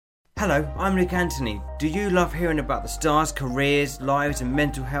Hello, I'm Luke Anthony. Do you love hearing about the stars' careers, lives and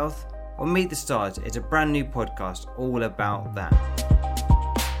mental health? Well, Meet the Stars is a brand new podcast all about that.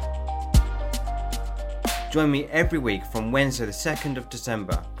 Join me every week from Wednesday the 2nd of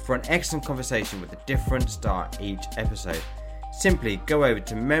December for an excellent conversation with a different star each episode. Simply go over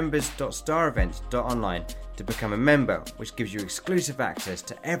to members.starevents.online to become a member, which gives you exclusive access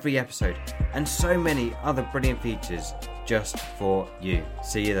to every episode and so many other brilliant features just for you.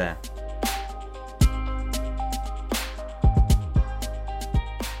 See you there.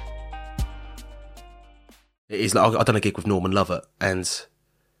 It is like I done a gig with Norman Lovett, and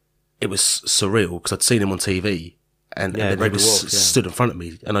it was surreal because I'd seen him on TV, and then he was stood in front of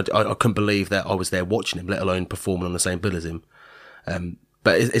me, and I couldn't believe that I was there watching him, let alone performing on the same bill as him.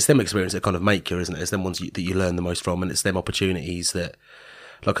 But it's them experiences that kind of make you, isn't it? It's them ones that you learn the most from, and it's them opportunities that,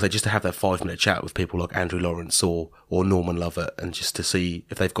 like I say, just to have that 5-minute chat with people like Andrew Lawrence or Norman Lovett, and just to see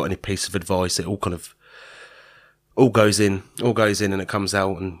if they've got any piece of advice. It all goes in, and it comes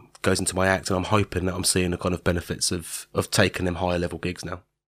out and goes into my act, and I'm hoping that I'm seeing the kind of benefits of taking them higher level gigs now.